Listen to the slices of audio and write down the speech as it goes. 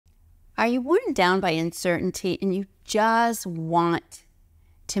Are you worn down by uncertainty and you just want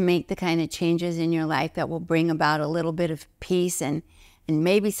to make the kind of changes in your life that will bring about a little bit of peace and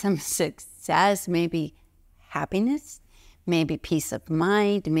maybe some success, maybe happiness, maybe peace of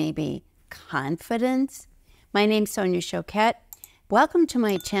mind, maybe confidence? My name's Sonia Choquette. Welcome to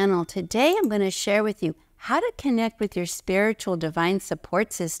my channel. Today I'm going to share with you how to connect with your spiritual divine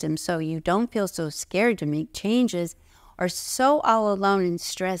support system so you don't feel so scared to make changes or so all alone and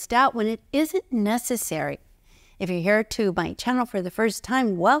stressed out when it isn't necessary. If you're here to my channel for the first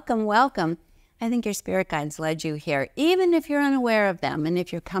time, welcome, welcome. I think your spirit guides led you here, even if you're unaware of them. And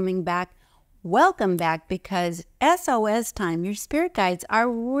if you're coming back, welcome back, because SOS time, your spirit guides are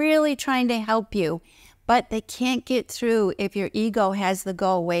really trying to help you, but they can't get through if your ego has the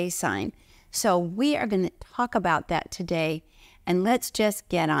go away sign. So we are going to talk about that today, and let's just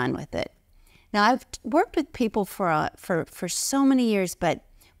get on with it. Now, I've worked with people for so many years, but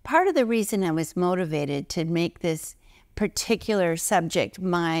part of the reason I was motivated to make this particular subject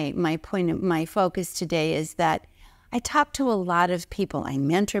my focus today is that I talk to a lot of people. I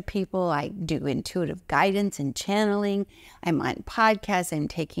mentor people. I do intuitive guidance and channeling. I'm on podcasts. I'm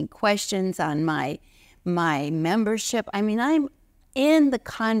taking questions on my membership. I mean, I'm in the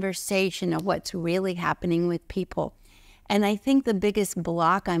conversation of what's really happening with people. And I think the biggest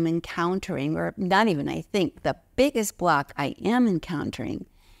block I'm encountering, or not even I think, the biggest block I am encountering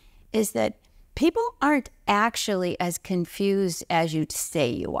is that people aren't actually as confused as you say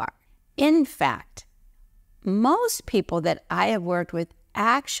you are. In fact, most people that I have worked with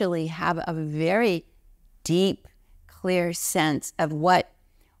actually have a very deep, clear sense of what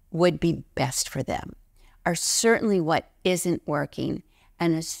would be best for them, or certainly what isn't working,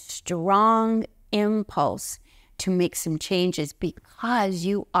 and a strong impulse to make some changes because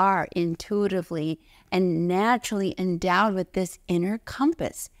you are intuitively and naturally endowed with this inner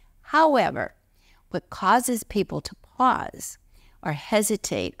compass. However, what causes people to pause or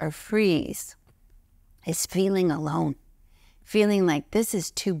hesitate or freeze is feeling alone, feeling like this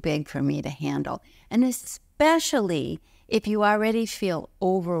is too big for me to handle. And especially if you already feel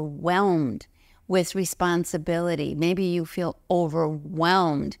overwhelmed with responsibility. Maybe you feel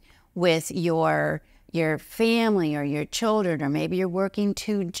overwhelmed with your family or your children, or maybe you're working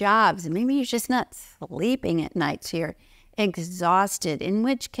 2 jobs, and maybe you're just not sleeping at night, so you're exhausted, in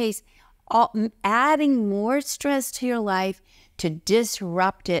which case adding more stress to your life to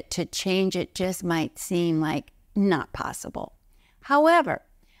disrupt it, to change it, just might seem like not possible. However,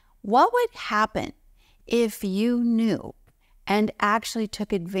 what would happen if you knew and actually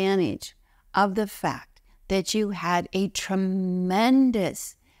took advantage of the fact that you had a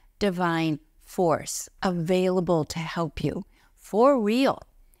tremendous divine force available to help you for real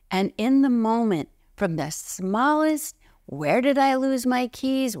and in the moment, from the smallest, where did I lose my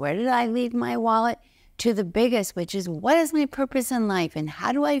keys? Where did I leave my wallet? To the biggest, which is, what is my purpose in life? And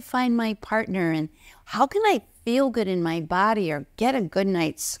how do I find my partner? And how can I feel good in my body, or get a good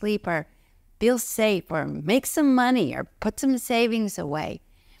night's sleep, or feel safe, or make some money, or put some savings away?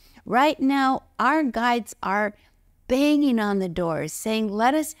 Right now, our guides are banging on the doors saying,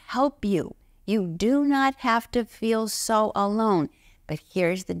 let us help you. You do not have to feel so alone. But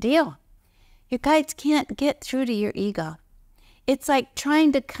here's the deal. Your guides can't get through to your ego. It's like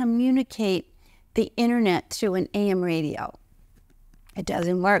trying to communicate the internet through an AM radio. It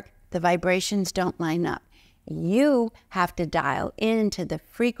doesn't work. The vibrations don't line up. You have to dial into the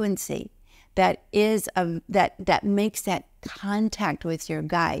frequency that makes that contact with your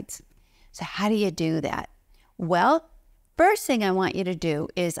guides. So how do you do that? Well, first thing I want you to do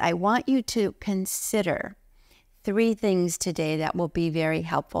is I want you to consider 3 things today that will be very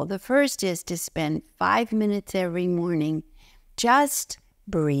helpful. The first is to spend 5 minutes every morning just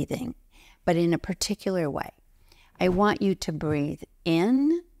breathing, but in a particular way. I want you to breathe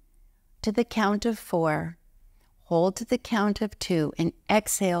in to the count of 4, hold to the count of 2, and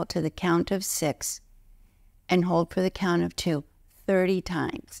exhale to the count of 6, and hold for the count of 2 30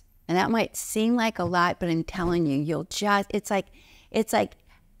 times. And that might seem like a lot, but I'm telling you, it's like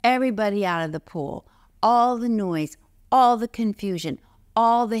everybody out of the pool. All the noise, all the confusion,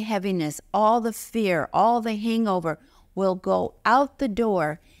 all the heaviness, all the fear, all the hangover will go out the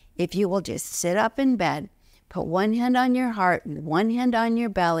door if you will just sit up in bed, put one hand on your heart and one hand on your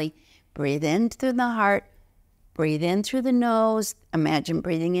belly, breathe in through the heart, breathe in through the nose. Imagine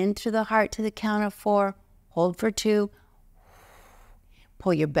breathing in through the heart to the count of 4, hold for 2,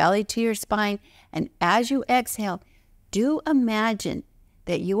 pull your belly to your spine, and as you exhale, do imagine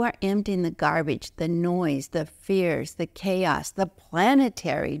that you are emptying the garbage, the noise, the fears, the chaos, the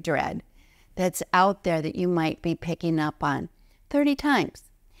planetary dread that's out there that you might be picking up on 30 times.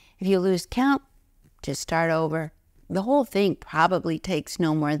 If you lose count, just start over. The whole thing probably takes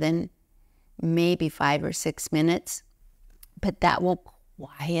no more than maybe 5 or 6 minutes, but that will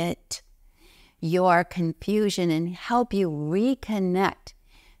quiet your confusion and help you reconnect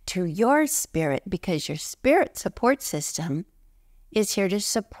to your spirit, because your spirit support system is here to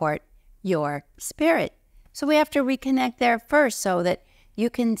support your spirit. So we have to reconnect there first so that you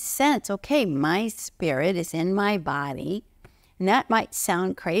can sense, okay, my spirit is in my body. And that might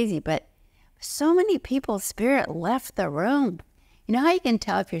sound crazy, but so many people's spirit left the room. You know how you can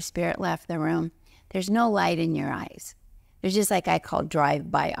tell if your spirit left the room? There's no light in your eyes. There's just like I call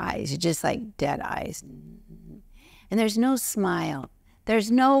drive-by eyes. You're just like dead eyes. And there's no smile.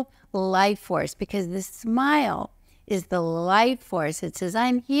 There's no life force, because the smile is the life force. It says,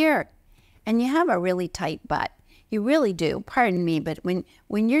 I'm here. And you have a really tight butt. You really do. Pardon me, but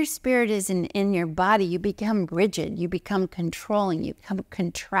when your spirit is in your body, you become rigid. You become controlling. You become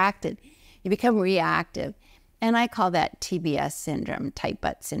contracted. You become reactive. And I call that TBS syndrome, tight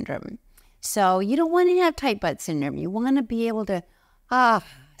butt syndrome. So you don't want to have tight butt syndrome. You want to be able to,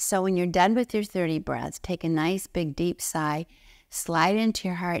 So when you're done with your 30 breaths, take a nice big deep sigh, slide into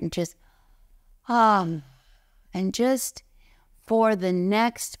your heart, and just, and just for the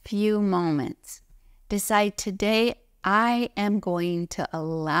next few moments, decide today I am going to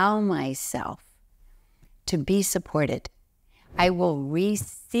allow myself to be supported. I will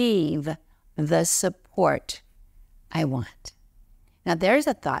receive the support I want. Now there's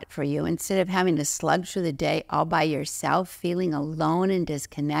a thought for you. Instead of having to slug through the day all by yourself, feeling alone and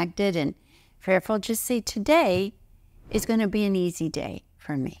disconnected and fearful, just say today is going to be an easy day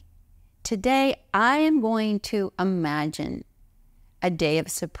for me. Today I am going to imagine a day of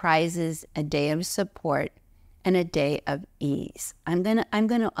surprises, a day of support, and a day of ease. I'm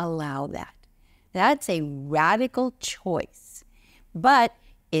gonna allow that. That's a radical choice, but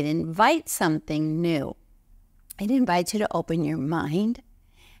it invites something new. It invites you to open your mind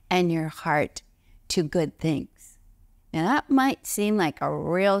and your heart to good things. Now that might seem like a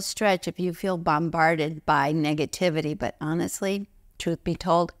real stretch if you feel bombarded by negativity, but honestly, truth be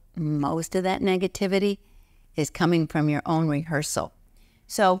told, most of that negativity is coming from your own rehearsal.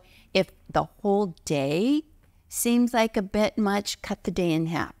 So if the whole day seems like a bit much, cut the day in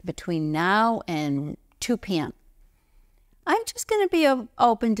half between now and 2 p.m. I'm just going to be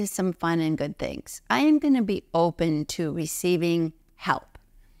open to some fun and good things. I am going to be open to receiving help.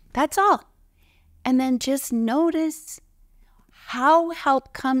 That's all. And then just notice how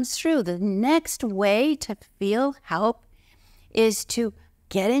help comes through. The next way to feel help is to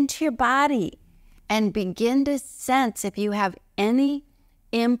get into your body and begin to sense if you have any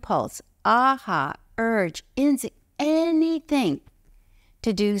impulse, urge, instinct, anything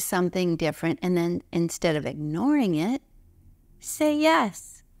to do something different. And then instead of ignoring it, say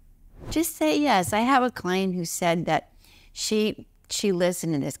yes. Just say yes. I have a client who said that she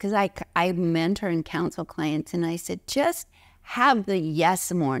listened to this because I mentor and counsel clients, and I said, just have the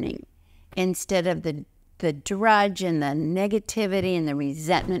yes morning instead of the drudge and the negativity and the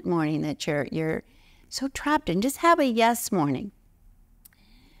resentment morning that you're so trapped in. Just have a yes morning.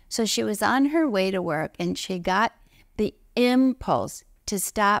 So she was on her way to work, and she got the impulse to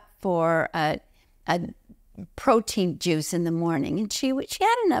stop for a protein juice in the morning, and she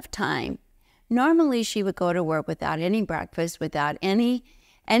had enough time. Normally she would go to work without any breakfast, without any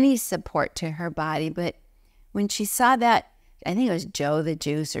support to her body, but when she saw that, I think it was Joe the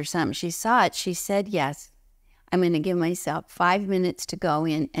Juice or something, she saw it, she said, yes, I'm going to give myself 5 minutes to go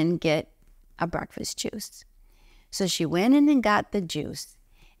in and get a breakfast juice. So she went in and got the juice,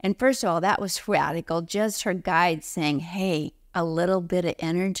 and first of all, that was radical, just her guide saying, hey, a little bit of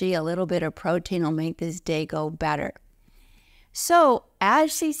energy, a little bit of protein will make this day go better. So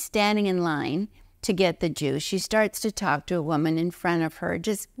as she's standing in line to get the juice, she starts to talk to a woman in front of her,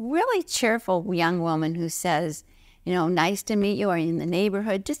 just really cheerful young woman who says, you know, nice to meet you, are you in the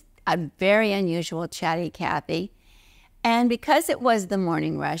neighborhood? Just a very unusual chatty Kathy. And because it was the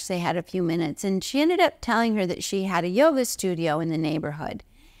morning rush, they had a few minutes, and she ended up telling her that she had a yoga studio in the neighborhood.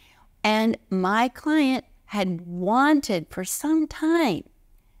 And my client had wanted for some time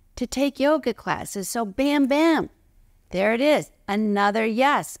to take yoga classes. So bam, bam, there it is. Another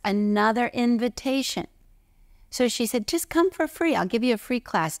yes, another invitation. So she said, just come for free. I'll give you a free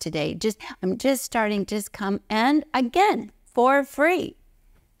class today. I'm just starting, just come. And again, for free.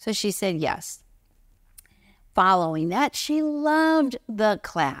 So she said yes. Following that, she loved the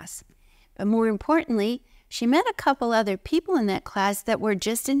class. But more importantly, she met a couple other people in that class that were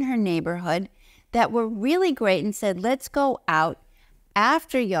just in her neighborhood that were really great, and said, let's go out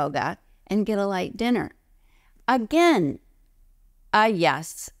after yoga and get a light dinner. Again, a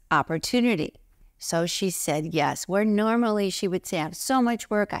yes, opportunity. So she said yes, where normally she would say, I have so much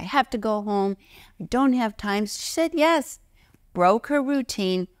work, I have to go home, I don't have time. She said yes, broke her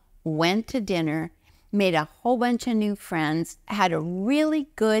routine, went to dinner, made a whole bunch of new friends, had a really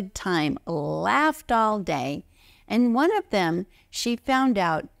good time, laughed all day. And one of them, she found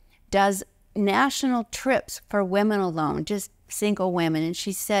out, does national trips for women alone, just single women. And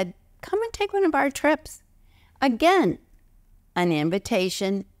she said, come and take one of our trips. Again, an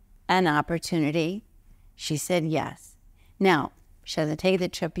invitation, an opportunity. She said yes. Now, she hasn't taken the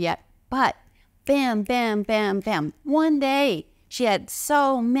trip yet, but bam, bam, bam, bam. One day, she had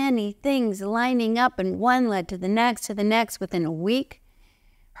so many things lining up, and one led to the next, within a week.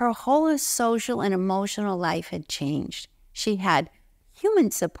 Her whole social and emotional life had changed. She had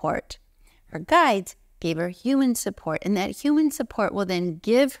human support. Her guides gave her human support, and that human support will then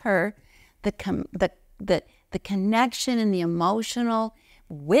give her the connection and the emotional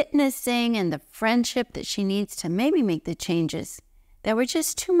witnessing and the friendship that she needs to maybe make the changes that were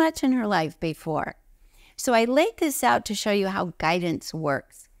just too much in her life before. So I laid this out to show you how guidance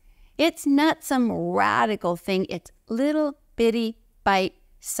works. It's not some radical thing. It's little bitty bite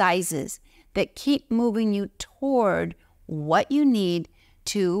sizes that keep moving you toward what you need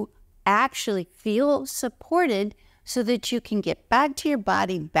to actually feel supported so that you can get back to your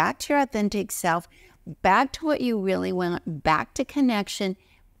body, back to your authentic self, back to what you really want, back to connection,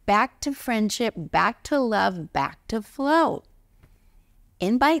 back to friendship, back to love, back to flow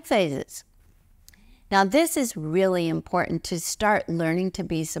in bite sizes. Now, this is really important to start learning to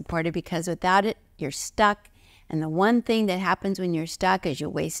be supported, because without it, you're stuck. And the one thing that happens when you're stuck is you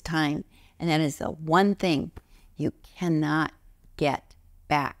waste time. And that is the one thing you cannot get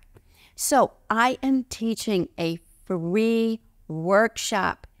back. So I am teaching a free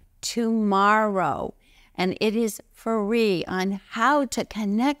workshop tomorrow, and it is free, on how to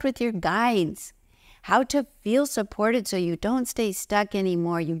connect with your guides, how to feel supported so you don't stay stuck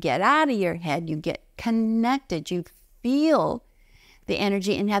anymore. You get out of your head, you get connected, you feel the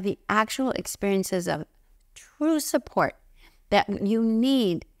energy and have the actual experiences of true support that you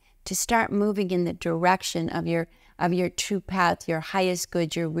need to start moving in the direction of your true path, your highest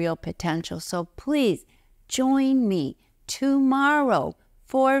good, your real potential. So please join me tomorrow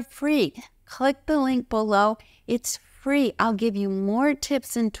for free. Click the link below. It's free. I'll give you more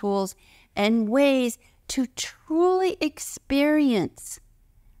tips and tools and ways to truly experience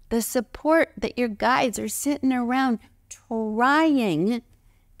the support that your guides are sitting around trying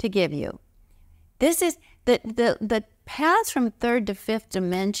to give you. This is the path from third to fifth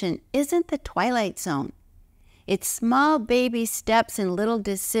dimension isn't the twilight zone. It's small baby steps and little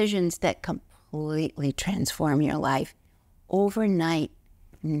decisions that completely transform your life overnight.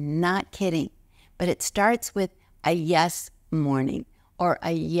 Not kidding. But it starts with a yes morning or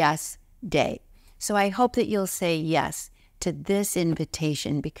a yes day. So I hope that you'll say yes to this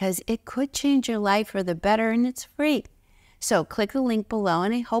invitation, because it could change your life for the better, and it's free. So click the link below,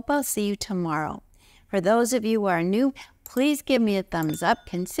 and I hope I'll see you tomorrow. For those of you who are new, please give me a thumbs up.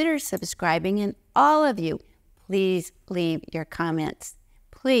 Consider subscribing, and all of you, please leave your comments.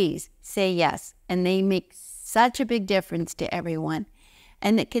 Please say yes, and they make such a big difference to everyone.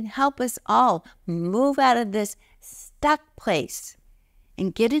 And it can help us all move out of this stuck place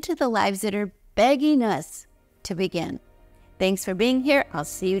and get into the lives that are begging us to begin. Thanks for being here. I'll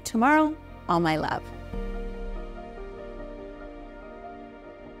see you tomorrow. All my love.